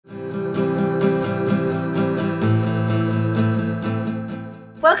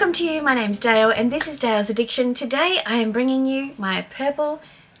Welcome to you, my name's Dale and this is Dale's Addiction. Today I am bringing you my purple,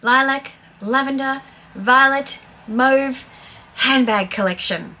 lilac, lavender, violet, mauve handbag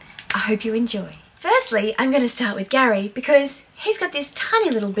collection. I hope you enjoy. Firstly, I'm going to start with Gary because he's got this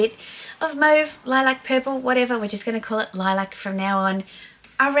tiny little bit of mauve, lilac, purple, whatever, we're just going to call it lilac from now on,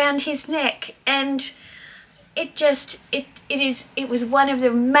 around his neck, and it was one of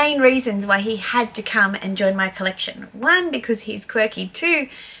the main reasons why he had to come and join my collection. 1, because he's quirky. 2,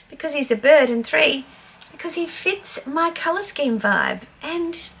 because he's a bird. And 3, because he fits my colour scheme vibe.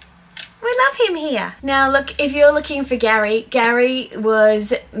 And we love him here. Now look, if you're looking for Gary, Gary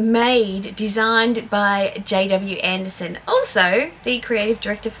was designed by J.W. Anderson, also the creative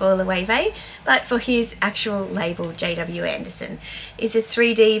director for Fave, but for his actual label, J.W. Anderson. It's a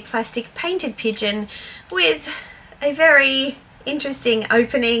 3D plastic painted pigeon with a very interesting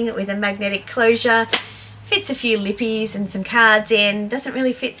opening with a magnetic closure. Fits a few lippies and some cards in. Doesn't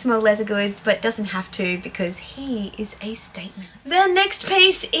really fit small leather goods, but doesn't have to because he is a statement. The next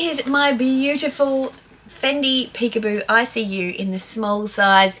piece is my beautiful Fendi Peekaboo ICU in the small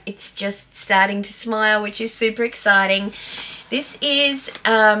size. It's just starting to smile, which is super exciting. This is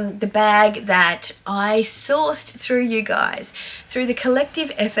the bag that I sourced through you guys, through the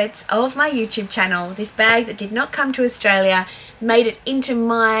collective efforts of my YouTube channel. This bag that did not come to Australia made it into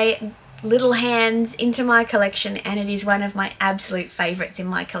my little hands, into my collection, and it is one of my absolute favorites in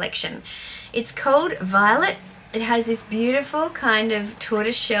my collection. It's called Violet. It has this beautiful kind of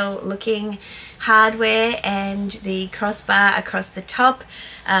tortoiseshell looking hardware and the crossbar across the top.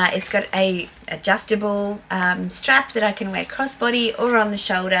 It's got a adjustable strap that I can wear crossbody or on the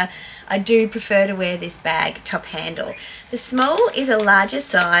shoulder. I do prefer to wear this bag top handle. The small is a larger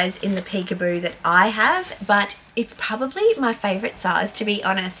size in the Peekaboo that I have, but it's probably my favorite size, to be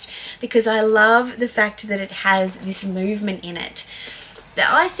honest, because I love the fact that it has this movement in it. The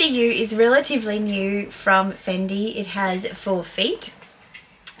ICU is relatively new from Fendi. It has 4 feet.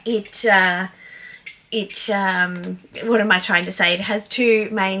 What am I trying to say? It has 2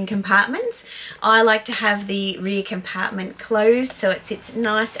 main compartments. I like to have the rear compartment closed so it sits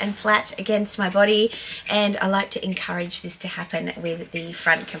nice and flat against my body, and I like to encourage this to happen with the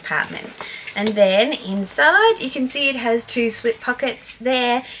front compartment. And then inside you can see it has 2 slip pockets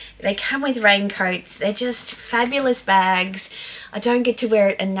there. They come with raincoats. They're just fabulous bags. I don't get to wear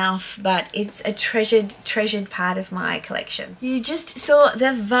it enough, but it's a treasured part of my collection. You just saw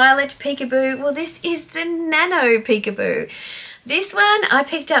the Violet Peekaboo. Well, this is the Nano Peekaboo. This one I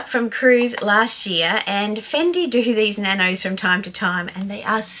picked up from Cruise last year, and Fendi do these nanos from time to time and they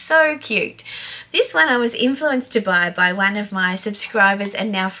are so cute. This one I was influenced to buy by one of my subscribers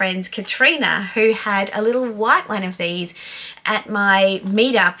and now friends, Katrina, who had a little white one of these at my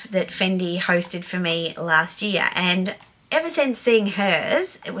meetup that Fendi hosted for me last year, and ever since seeing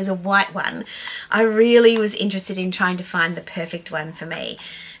hers, it was a white one, I really was interested in trying to find the perfect one for me.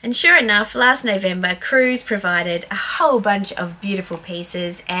 And sure enough, last November, Cruise provided a whole bunch of beautiful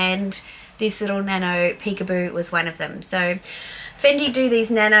pieces, and this little Nano Peekaboo was one of them. So Fendi do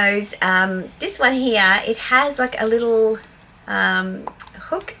these nanos. This one here, it has like a little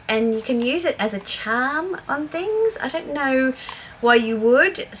hook, and you can use it as a charm on things. I don't know why you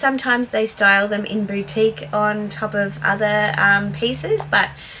would. Sometimes they style them in boutique on top of other pieces,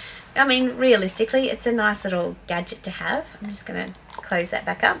 but I mean, realistically, it's a nice little gadget to have. I'm just going to close that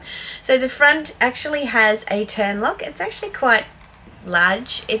back up. So the front actually has a turn lock. It's actually quite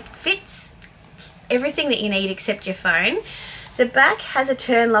large. It fits everything that you need except your phone. The back has a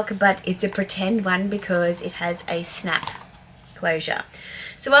turn lock, but it's a pretend one because it has a snap closure.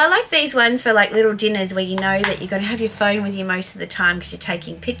 So I like these ones for like little dinners where you know that you're going to have your phone with you most of the time because you're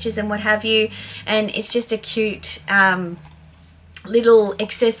taking pictures and what have you, and it's just a cute little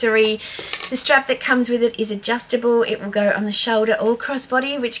accessory. The strap that comes with it is adjustable. It will go on the shoulder or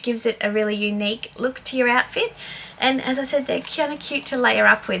crossbody, which gives it a really unique look to your outfit. And as I said, they're kind of cute to layer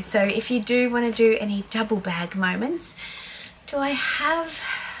up with. So if you do want to do any double bag moments, do I have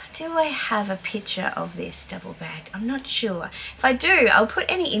a picture of this double bag? I'm not sure. If I do, I'll put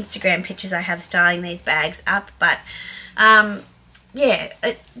any Instagram pictures I have styling these bags up, but yeah,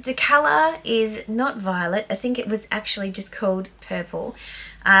 the colour is not violet. I think it was actually just called purple.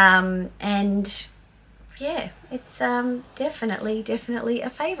 And yeah, it's definitely a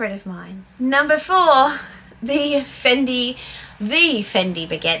favourite of mine. Number 4, the Fendi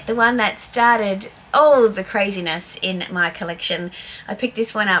baguette, the one that started all the craziness in my collection. I picked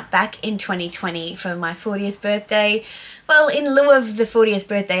this one up back in 2020 for my 40th birthday. Well, in lieu of the 40th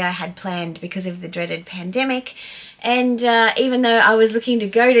birthday I had planned because of the dreaded pandemic. And even though I was looking to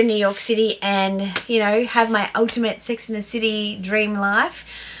go to New York City and, you know, have my ultimate Sex and the City dream life,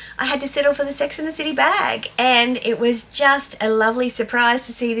 I had to settle for the Sex and the City bag. And it was just a lovely surprise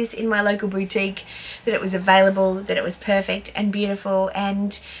to see this in my local boutique, that it was available, that it was perfect and beautiful.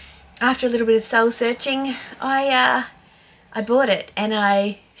 And after a little bit of soul searching, I bought it, and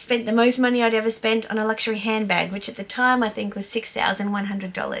I spent the most money I'd ever spent on a luxury handbag, which at the time I think was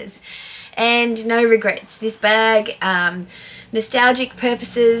 $6,100. And no regrets. This bag, nostalgic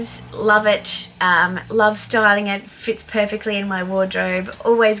purposes, love it, love styling it, fits perfectly in my wardrobe,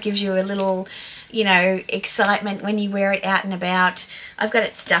 always gives you a little, you know, excitement when you wear it out and about. I've got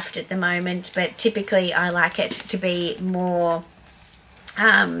it stuffed at the moment, but typically I like it to be more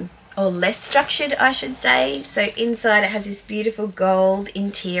or less structured, I should say. So inside it has this beautiful gold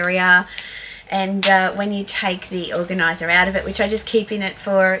interior, and when you take the organizer out of it, which I just keep in it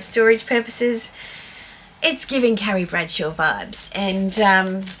for storage purposes, it's giving Carrie Bradshaw vibes. And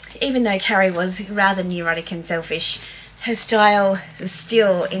even though Carrie was rather neurotic and selfish, her style was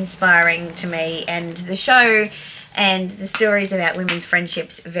still inspiring to me, and the show and the stories about women's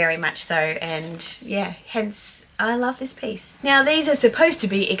friendships very much so. And yeah, hence I love this piece. Now these are supposed to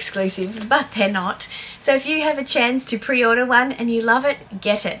be exclusive, but they're not. So if you have a chance to pre-order one and you love it,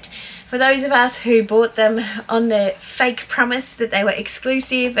 get it. For those of us who bought them on the fake promise that they were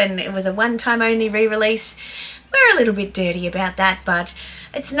exclusive and it was a one-time only re-release, we're a little bit dirty about that, but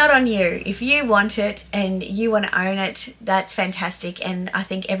it's not on you. If you want it and you want to own it, that's fantastic. And I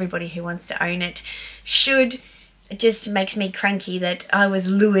think everybody who wants to own it should. It just makes me cranky that I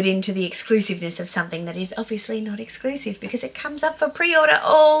was lured into the exclusiveness of something that is obviously not exclusive, because it comes up for pre-order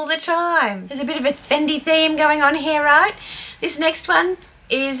all the time. There's a bit of a Fendi theme going on here, right? This next one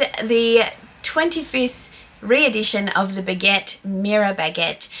is the 25th re-edition of the Baguette Mirror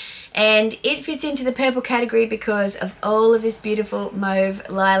Baguette. And it fits into the purple category because of all of this beautiful mauve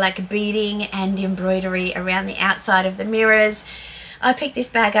lilac beading and embroidery around the outside of the mirrors. I picked this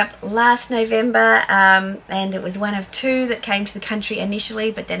bag up last November, and it was one of two that came to the country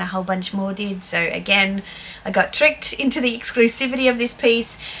initially, but then a whole bunch more did. So again, I got tricked into the exclusivity of this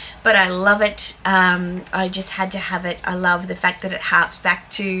piece, but I love it. I just had to have it. I love the fact that it harps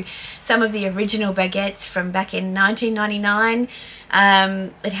back to some of the original baguettes from back in 1999.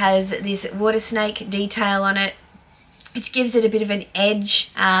 It has this water snake detail on it, which gives it a bit of an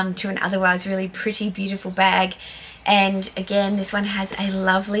edge to an otherwise really pretty, beautiful bag. And again, this one has a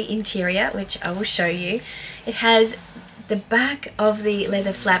lovely interior, which I will show you. It has the back of the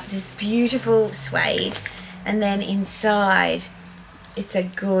leather flap, this beautiful suede, and then inside it's a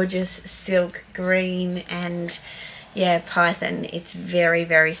gorgeous silk green and yeah, python. It's very,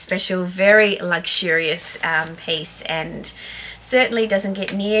 very special, very luxurious piece, and certainly doesn't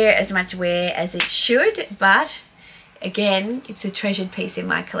get near as much wear as it should, but again, it's a treasured piece in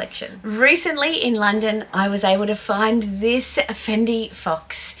my collection. Recently in London, I was able to find this Fendi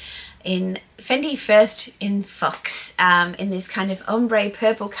Fox in Fendi First in Fox, in this kind of ombre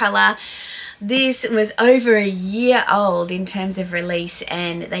purple color. This was over a year old in terms of release,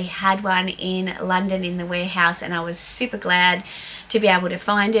 and they had one in London in the warehouse, and I was super glad to be able to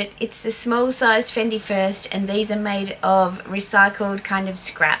find it. It's the small sized Fendi First, and these are made of recycled kind of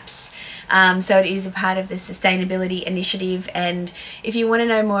scraps. So it is a part of the sustainability initiative, and if you want to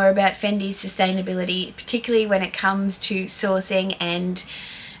know more about Fendi's sustainability, particularly when it comes to sourcing and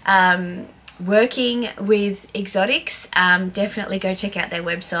working with exotics, definitely go check out their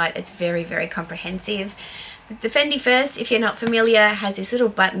website. It's very, very comprehensive. The Fendi First, if you're not familiar, has this little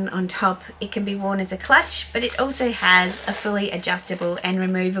button on top. It can be worn as a clutch, but it also has a fully adjustable and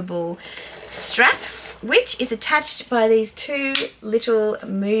removable strap, which is attached by these two little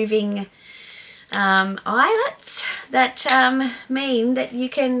moving eyelets that mean that you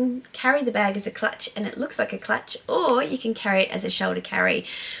can carry the bag as a clutch, and it looks like a clutch, or you can carry it as a shoulder carry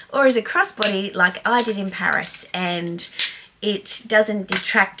or as a crossbody like I did in Paris, and it doesn't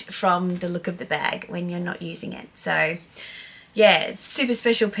detract from the look of the bag when you're not using it. So yeah, it's a super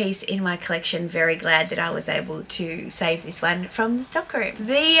special piece in my collection. Very glad that I was able to save this one from the stockroom.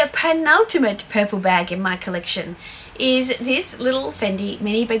 The penultimate purple bag in my collection is this little Fendi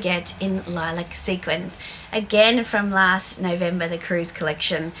mini baguette in lilac sequins. Again from last November, the cruise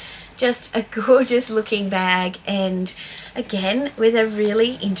collection. Just a gorgeous looking bag, and again with a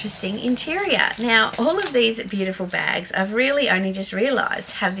really interesting interior. Now all of these beautiful bags, I've really only just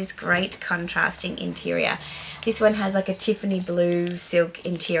realized, have this great contrasting interior. This one has like a Tiffany blue silk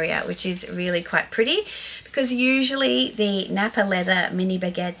interior, which is really quite pretty, because usually the Napa leather mini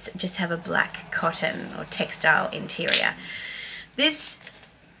baguettes just have a black cotton or textile interior. This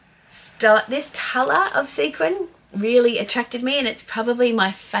color of sequin really attracted me, and it's probably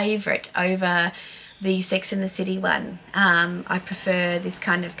my favourite over the Sex and the City one. I prefer this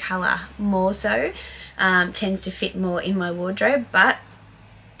kind of colour more so, tends to fit more in my wardrobe, but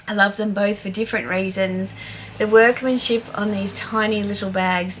I love them both for different reasons. The workmanship on these tiny little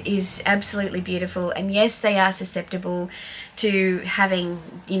bags is absolutely beautiful, and yes, they are susceptible to having,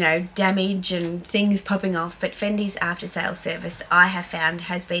 you know, damage and things popping off, but Fendi's after sale service I have found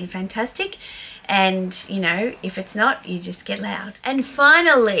has been fantastic. And, you know, if it's not, you just get loud. And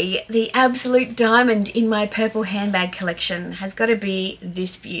finally, the absolute diamond in my purple handbag collection has got to be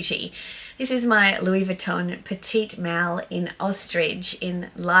this beauty. This is my Louis Vuitton Petite Mal in ostrich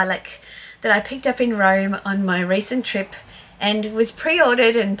in lilac that I picked up in Rome on my recent trip and was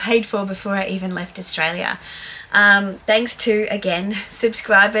pre-ordered and paid for before I even left Australia. Thanks to, again,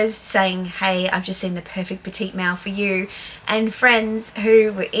 subscribers saying, hey, I've just seen the perfect petite mal for you, and friends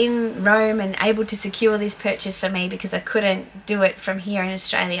who were in Rome and able to secure this purchase for me because I couldn't do it from here in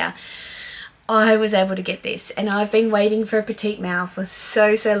Australia. I was able to get this, and I've been waiting for a petite mal for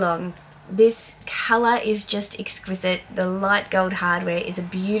so long. This colour is just exquisite. The light gold hardware is a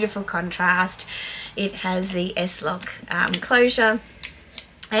beautiful contrast. It has the S-lock closure.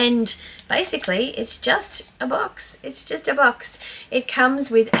 And basically, it's just a box. It's just a box. It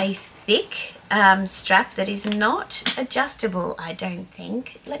comes with a thick strap that is not adjustable, I don't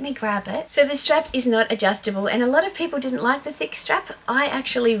think. Let me grab it. So the strap is not adjustable, and a lot of people didn't like the thick strap. I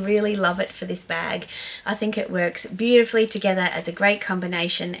actually really love it for this bag. I think it works beautifully together as a great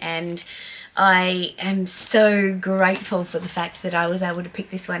combination, and I am so grateful for the fact that I was able to pick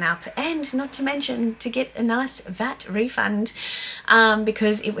this one up, and not to mention to get a nice VAT refund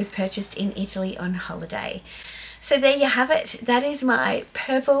because it was purchased in Italy on holiday. So there you have it. That is my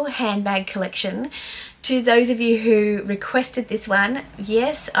purple handbag collection. To those of you who requested this one,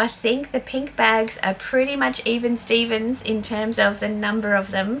 yes, I think the pink bags are pretty much even Stevens in terms of the number of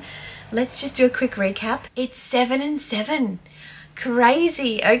them. Let's just do a quick recap. It's 7 and 7.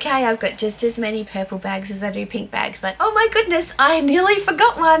 Crazy. Okay, I've got just as many purple bags as I do pink bags, but oh my goodness, I nearly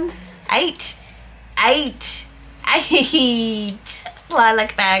forgot one. 8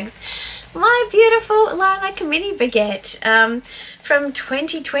 lilac bags. My beautiful lilac mini baguette from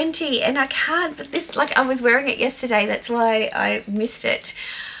 2020, and I can't, but this, like, I was wearing it yesterday, that's why I missed it.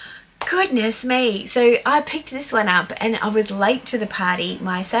 Goodness me. So I picked this one up and I was late to the party.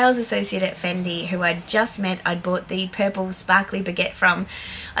 My sales associate at Fendi, who I'd just met, I'd bought the purple sparkly baguette from,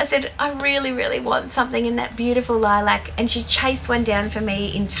 I said, I really want something in that beautiful lilac, and she chased one down for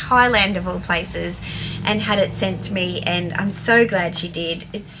me in Thailand of all places and had it sent to me, and I'm so glad she did.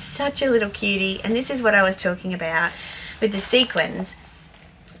 It's such a little cutie, and this is what I was talking about with the sequins,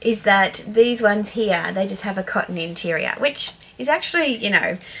 is that these ones here, they just have a cotton interior, which is actually, you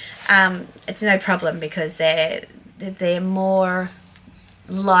know, it's no problem because they're more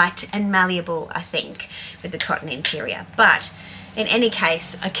light and malleable, I think, with the cotton interior. But in any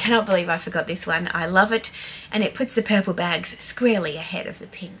case, I cannot believe I forgot this one. I love it, and it puts the purple bags squarely ahead of the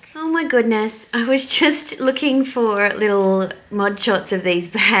pink. Oh my goodness, I was just looking for little mod shots of these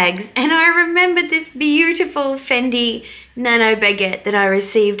bags, and I remembered this beautiful Fendi Nano baguette that I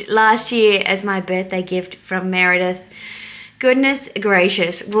received last year as my birthday gift from Meredith. Goodness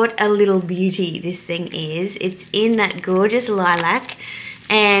gracious, what a little beauty this thing is. It's in that gorgeous lilac,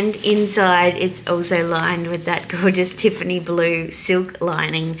 and inside it's also lined with that gorgeous Tiffany blue silk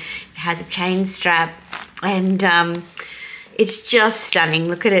lining. It has a chain strap, and it's just stunning.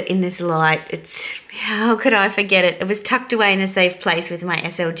 Look at it in this light. It's, how could I forget it? It was tucked away in a safe place with my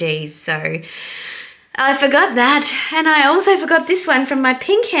SLGs, so I forgot that. And I also forgot this one from my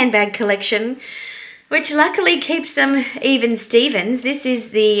pink handbag collection, which luckily keeps them even Stevens. This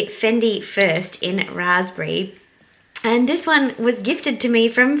is the Fendi First in raspberry, and this one was gifted to me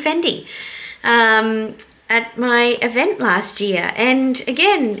from Fendi at my event last year, and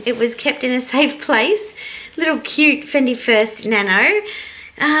again, it was kept in a safe place. Little cute Fendi First Nano,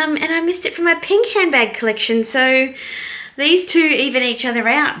 and I missed it from my pink handbag collection, so these two even each other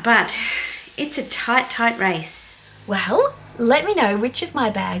out, but it's a tight race. Well, let me know which of my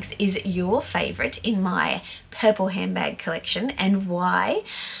bags is your favourite in my purple handbag collection and why.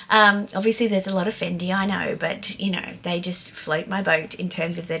 Obviously there's a lot of Fendi, I know, but you know, they just float my boat in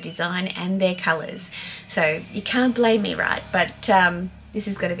terms of their design and their colours. So you can't blame me, right? But this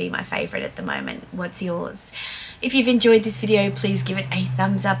is going to be my favourite at the moment. What's yours? If you've enjoyed this video, please give it a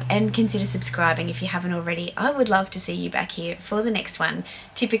thumbs up and consider subscribing if you haven't already. I would love to see you back here for the next one,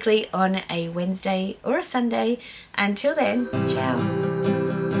 typically on a Wednesday or a Sunday. Until then,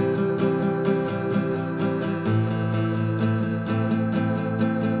 ciao.